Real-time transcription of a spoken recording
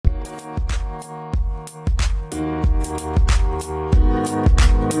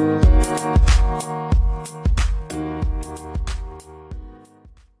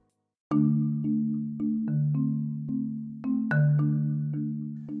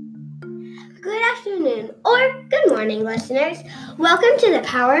Good afternoon or good morning, listeners. Welcome to the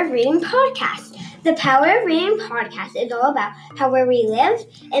Power of Reading podcast. The Power of Reading podcast is all about how where we live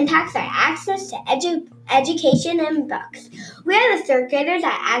impacts our access to education and books. We are the third graders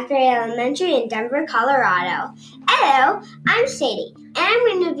at Asbury Elementary in Denver, Colorado. Hello, I'm Sadie,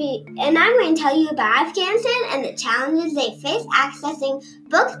 and I'm going to tell you about Afghanistan and the challenges they face accessing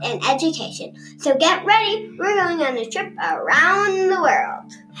books and education. So get ready, we're going on a trip around the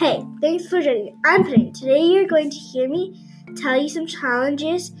world. Hey, thanks for joining me. I'm Penny. Today you're going to hear me tell you some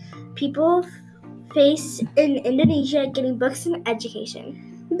challenges people face in Indonesia getting books and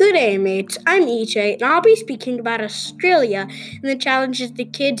education. Good day, mates. I'm EJ, and I'll be speaking about Australia and the challenges the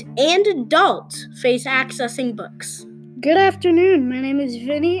kids and adults face accessing books. Good afternoon. My name is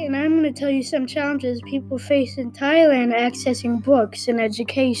Vinny, and I'm going to tell you some challenges people face in Thailand accessing books and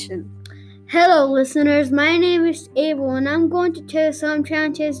education. Hello, listeners. My name is Abel, and I'm going to tell you some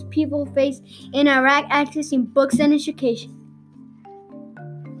challenges people face in Iraq accessing books and education.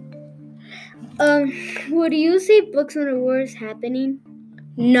 Would you say books when the war is happening?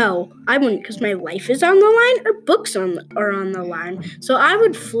 No, I wouldn't, because my life is on the line or books are on the line. So I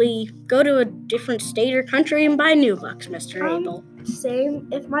would flee, go to a different state or country, and buy new books, Mr. Abel. Same.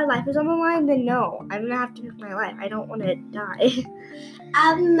 If my life is on the line, then no. I'm going to have to pick my life. I don't want to die.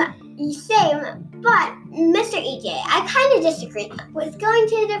 Same, but Mr. EJ, I kind of disagree with going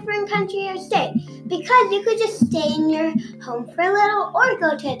to a different country or state because you could just stay in your home for a little or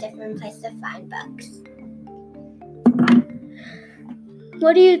go to a different place to find books.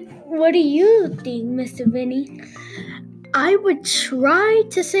 What do you think, Mr. Vinny? I would try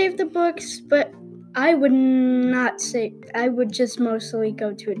to save the books, but I would not say. I would just mostly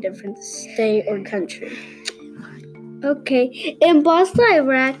go to a different state or country. Okay, in Basra,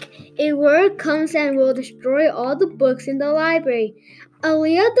 Iraq, a word comes and will destroy all the books in the library.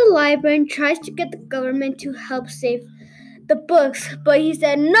 Aliyah, the librarian, tries to get the government to help save the books, but he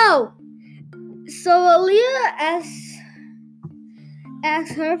said no. So Aliyah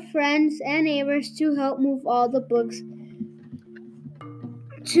asks her friends and neighbors to help move all the books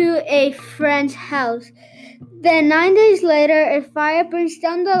to a friend's house. Then 9 days later, a fire burns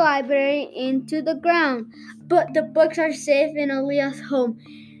down the library into the ground, but the books are safe in Aliyah's home.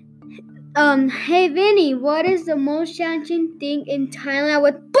 Hey Vinny, what is the most challenging thing in Thailand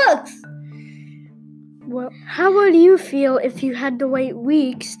with books? Well, how would you feel if you had to wait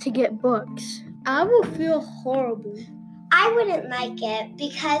weeks to get books? I will feel horrible. I wouldn't like it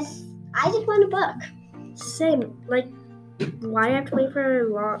because I just want a book. Same. Like, why have to wait for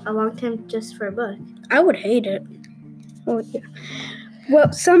a long time just for a book? I would hate it. Oh, yeah. Well,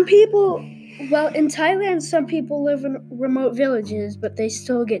 in Thailand, some people live in remote villages, but they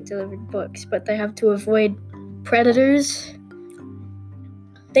still get delivered books, but they have to avoid predators.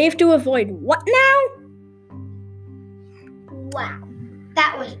 They have to avoid what now? Wow,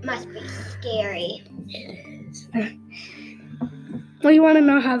 that must be scary. It is. Well, you want to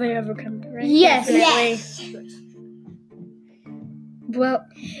know how they overcome it, right? Yes. Well,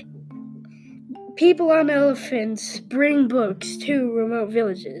 people on elephants bring books to remote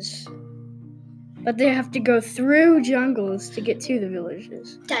villages, but they have to go through jungles to get to the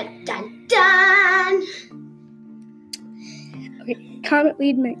villages. Dun, dun, dun! Okay, comment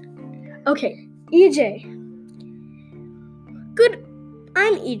lead me. Okay, EJ. Good.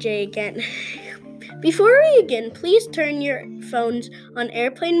 I'm EJ again. Before we begin, please turn your phones on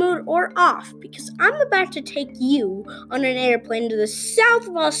airplane mode or off because I'm about to take you on an airplane to the south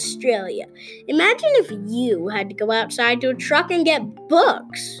of Australia. Imagine if you had to go outside to a truck and get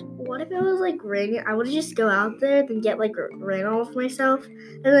books. What if it was raining? I would just go out there and get rain all of myself,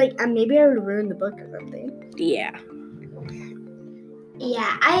 and maybe I would ruin the book or something. Yeah.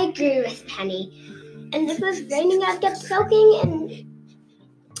 Yeah, I agree with Penny. And if it was raining, I'd get soaking and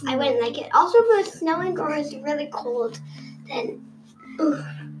I wouldn't like it. Also, if it was snowing or it was really cold, then,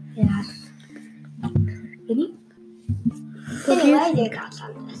 yeah. Vinny? What are your thoughts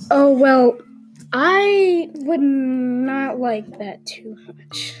on this? Oh, well, I would not like that too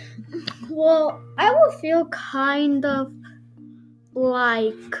much. Well, I will feel kind of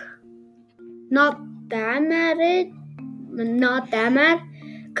not that mad,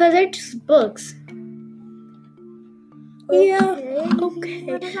 because they're just books. Yeah, okay.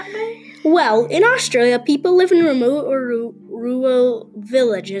 What does that mean? Well, in Australia, people live in remote or rural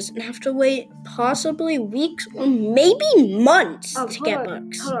villages and have to wait possibly weeks or maybe months to get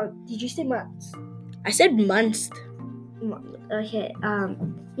books. Hold on. Did you say months? I said months. Okay.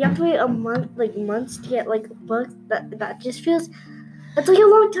 You have to wait a month, months to get a book. That just feels. That's a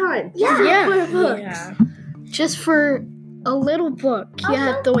long time. Yeah. For a book. Yeah. Just for a little book. You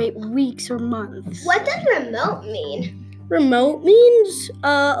have to wait weeks or months. What does remote mean? Remote means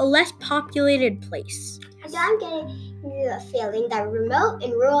a less populated place. So I'm getting the feeling that remote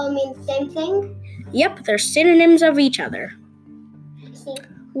and rural mean the same thing. Yep, they're synonyms of each other. See?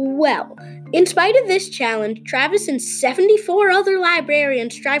 Well, in spite of this challenge, Travis and 74 other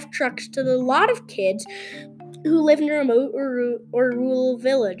librarians drive trucks to the lot of kids who live in remote or rural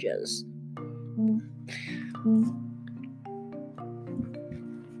villages.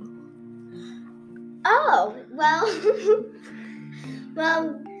 Oh, well,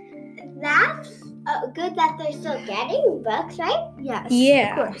 well, that's good that they're still getting books, right? Yes. Yeah.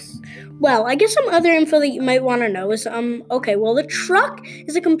 Of course. Well, I guess some other info that you might want to know is, the truck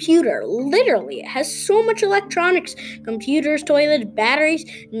is a computer. Literally, it has so much electronics, computers, toilets, batteries,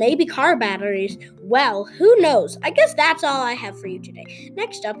 maybe car batteries. Well, who knows? I guess that's all I have for you today.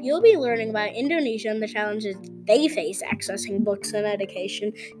 Next up, you'll be learning about Indonesia and the challenges they face accessing books and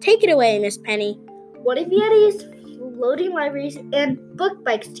education. Take it away, Miss Penny. What if you had to use floating libraries and book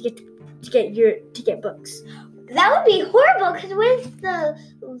bikes to get books? That would be horrible because what if the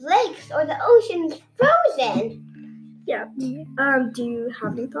lakes or the ocean's frozen? Yeah. Do you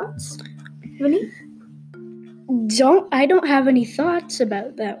have any thoughts, Vinny? I don't have any thoughts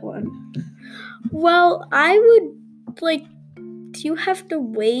about that one. Well, I would, do you have to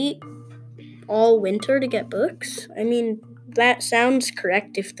wait all winter to get books? I mean, that sounds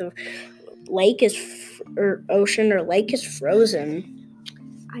correct if the lake is, or ocean or lake is frozen.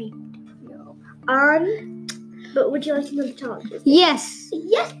 I know. But would you like to know the challenges? Yes.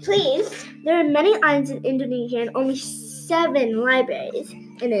 Yes, please. There are many islands in Indonesia and only 7 libraries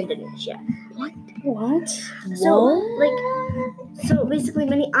in Indonesia. What? So basically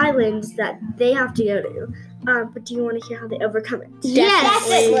many islands that they have to go to. But do you want to hear how they overcome it?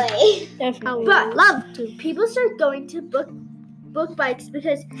 Definitely. Definitely. But love to. People start going to book bikes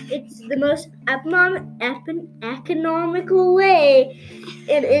because it's the most economical way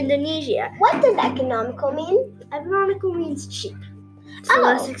in Indonesia. What does economical mean? Economical means cheap. So Oh.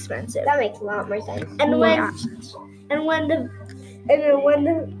 less expensive. That makes a lot more sense. And when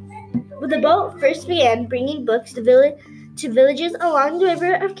the boat first began bringing books to villages along the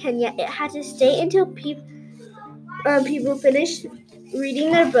river of Kenya, it had to stay until people finished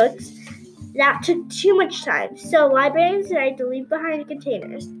reading their books. That took too much time, so librarians decided to leave behind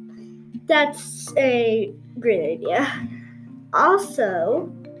containers. That's a great idea.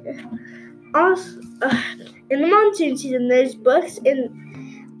 Also, in the monsoon season, there's books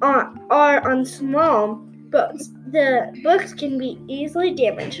are on small boats. The books can be easily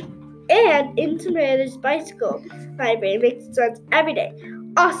damaged. And in Samaria, there's bicycle library makes its runs every day.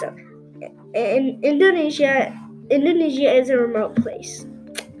 Also, in Indonesia is a remote place.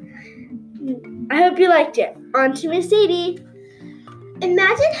 I hope you liked it. On to Miss Sadie.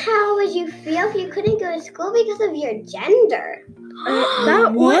 Imagine how would you feel if you couldn't go to school because of your gender.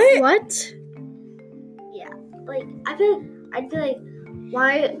 What? Yeah, I'd be like,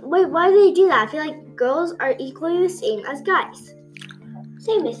 why do they do that? I feel like girls are equally the same as guys.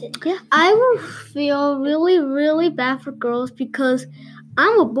 Same message. I will feel really, really bad for girls because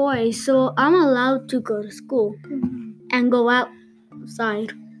I'm a boy, so I'm allowed to go to school and go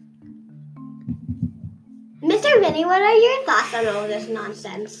outside. Mr. Vinny, what are your thoughts on all this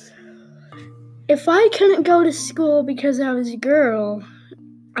nonsense? If I couldn't go to school because I was a girl,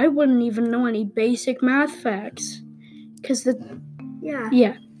 I wouldn't even know any basic math facts.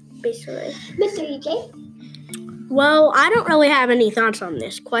 Yeah. Basically. Mr. EJ? Well, I don't really have any thoughts on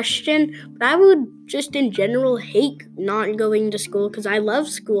this question, but I would just in general hate not going to school because I love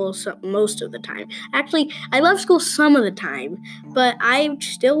school most of the time. Actually, I love school some of the time, but I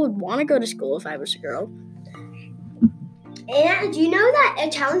still would want to go to school if I was a girl. And do you know that a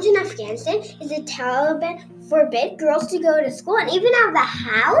challenge in Afghanistan is the Taliban forbid girls to go to school and even out of the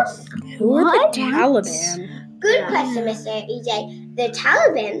house? Who are the Taliban? Good question, Mr. EJ. The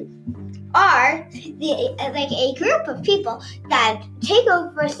Taliban are a group of people that take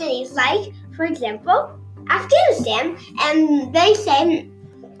over cities like, for example, Afghanistan, and they say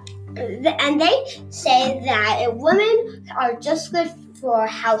that women are just good for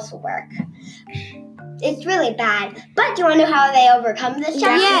housework. It's really bad. But do you want to know how they overcome this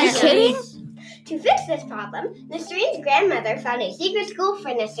challenge? Yes. Kidding? To fix this problem, Nasreen's grandmother found a secret school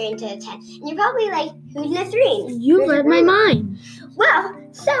for Nasreen to attend. And you're probably like, who's Nasreen? You read my mind. Well,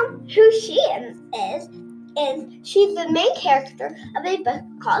 so who she is she's the main character of a book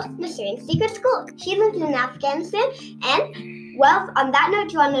called Nasreen's Secret School. She lives in Afghanistan, and well, on that note,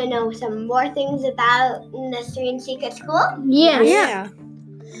 do you want to know some more things about Nasreen's Secret School? Yes. Yeah.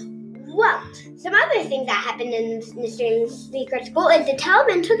 Well, some other things that happened in Nisreen's secret school is the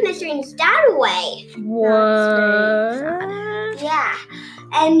Taliban took Nisreen's dad away. What? Yeah.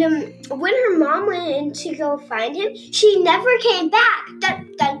 And when her mom went in to go find him, she never came back.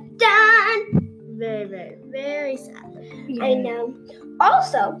 Dun, dun, dun. Very, very, very sad. I know.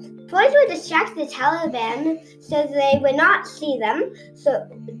 Also, boys would distract the Taliban so they would not see them. So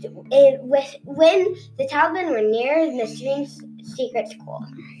when the Taliban were near Nisreen's secret school.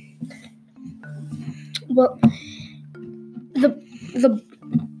 Well,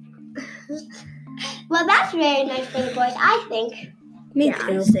 Well, that's very nice for the boys, I think. Me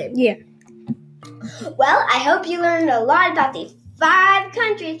too. Same. Yeah. Well, I hope you learned a lot about these 5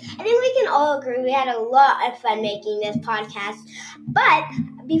 countries. I think we can all agree we had a lot of fun making this podcast. But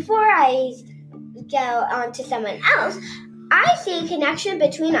before I go on to someone else, I see a connection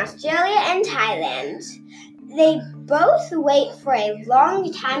between Australia and Thailand. They both wait for a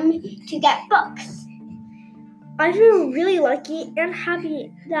long time to get books. I feel really lucky and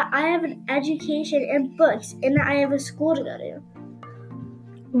happy that I have an education and books and that I have a school to go to.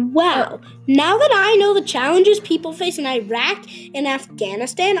 Wow. Now that I know the challenges people face in Iraq and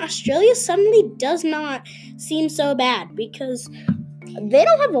Afghanistan, Australia suddenly does not seem so bad because they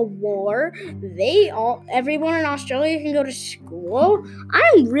don't have a war. Everyone in Australia can go to school.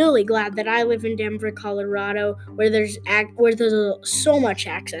 I'm really glad that I live in Denver, Colorado, where there's so much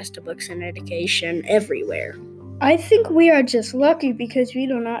access to books and education everywhere. I think we are just lucky because we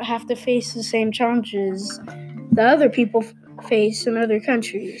do not have to face the same challenges that other people face in other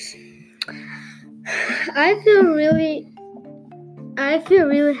countries. I feel really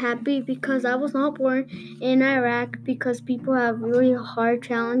happy because I was not born in Iraq because people have really hard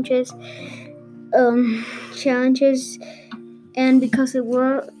challenges, and because the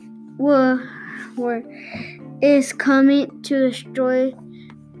war is coming to destroy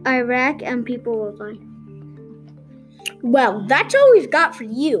Iraq and people will die. Well, that's all we've got for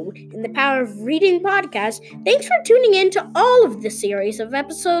you in the Power of Reading podcast. Thanks for tuning in to all of the series of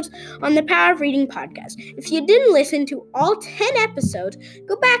episodes on the Power of Reading podcast. If you didn't listen to all 10 episodes,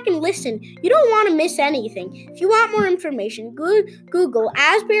 go back and listen. You don't want to miss anything. If you want more information, Google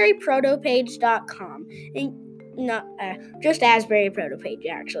AsburyProtoPage.com and just Asbury Protopage,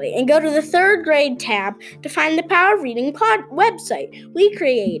 actually. And go to the 3rd grade tab to find the Power of Reading website we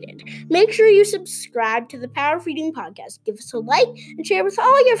created. Make sure you subscribe to the Power of Reading podcast. Give us a like and share with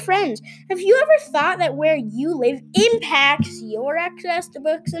all your friends. Have you ever thought that where you live impacts your access to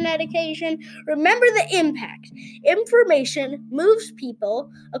books and education? Remember the impact. Information moves people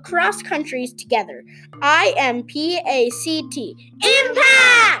across countries together. IMPACT.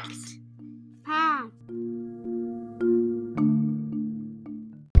 Impact!